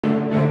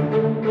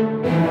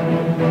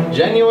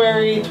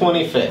January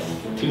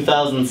 25th,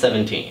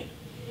 2017.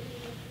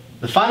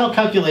 The final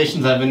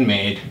calculations have been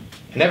made,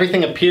 and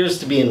everything appears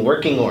to be in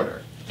working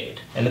order.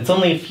 And it's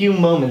only a few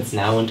moments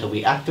now until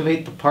we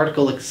activate the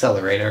particle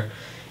accelerator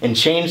and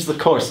change the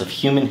course of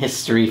human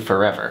history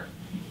forever.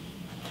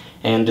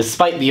 And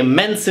despite the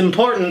immense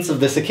importance of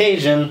this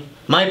occasion,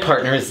 my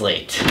partner is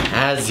late,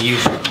 as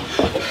usual.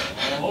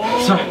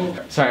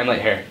 Sorry, I'm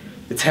late, Harry.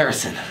 It's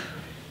Harrison.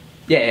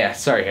 Yeah,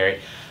 sorry,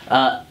 Harry.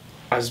 I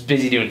was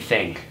busy doing a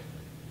thing.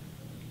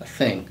 A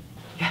thing?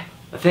 Yeah,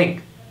 a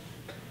thing.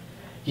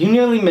 You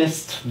nearly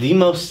missed the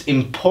most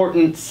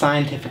important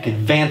scientific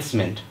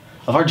advancement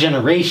of our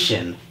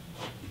generation.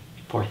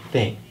 Poor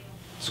thing.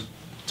 It's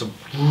a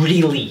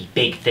really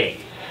big thing.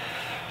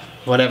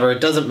 Whatever, it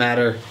doesn't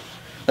matter.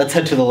 Let's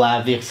head to the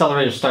lab. The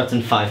accelerator starts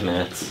in 5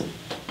 minutes.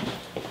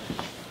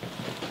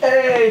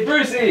 Hey,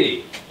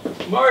 Brucey!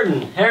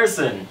 Martin,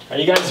 Harrison, are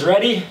you guys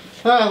ready?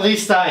 Well, at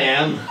least I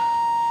am.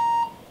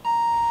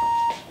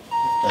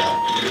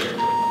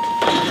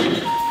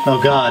 Oh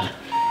God.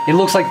 It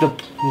looks like the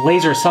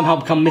laser has somehow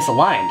become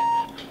misaligned.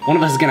 One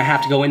of us is gonna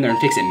have to go in there and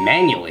fix it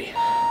manually.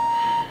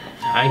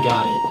 I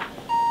got it.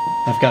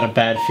 I've got a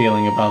bad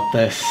feeling about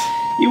this.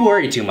 You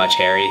worry too much,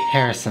 Harry.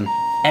 Harrison.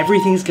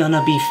 Everything's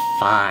gonna be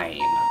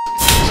fine.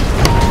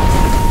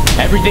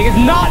 Everything is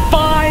not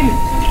fine!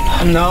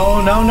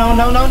 No!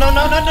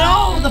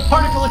 The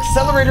particle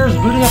accelerator is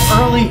booting up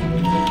early.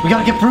 We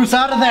gotta get Bruce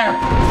out of there.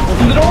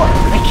 Open the door!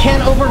 I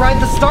can't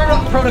override the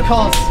startup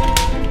protocols.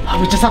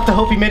 We just have to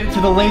hope he made it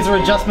to the laser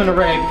adjustment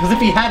array, because if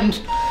he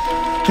hadn't,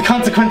 the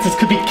consequences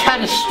could be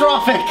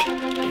catastrophic.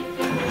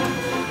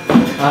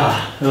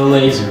 Ah, the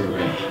laser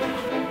array.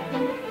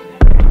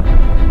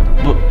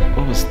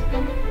 What was...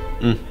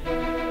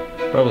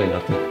 Probably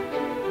nothing.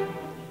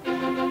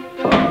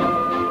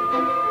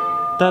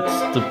 That's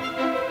the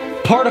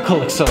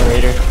particle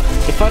accelerator.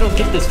 If I don't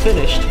get this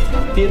finished,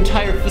 the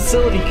entire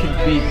facility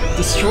could be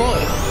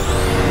destroyed.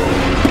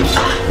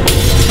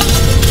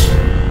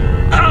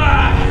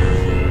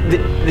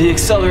 The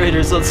accelerator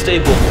is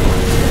unstable.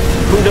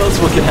 Who knows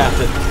what could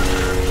happen?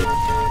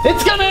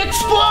 It's gonna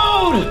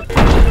explode!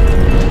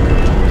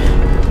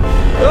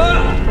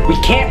 We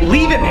can't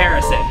leave him,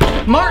 Harrison!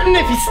 Martin,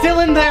 if he's still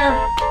in there,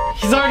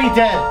 he's already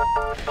dead.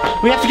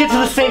 We have to get to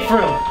the safe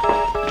room.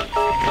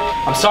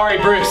 I'm sorry,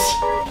 Bruce.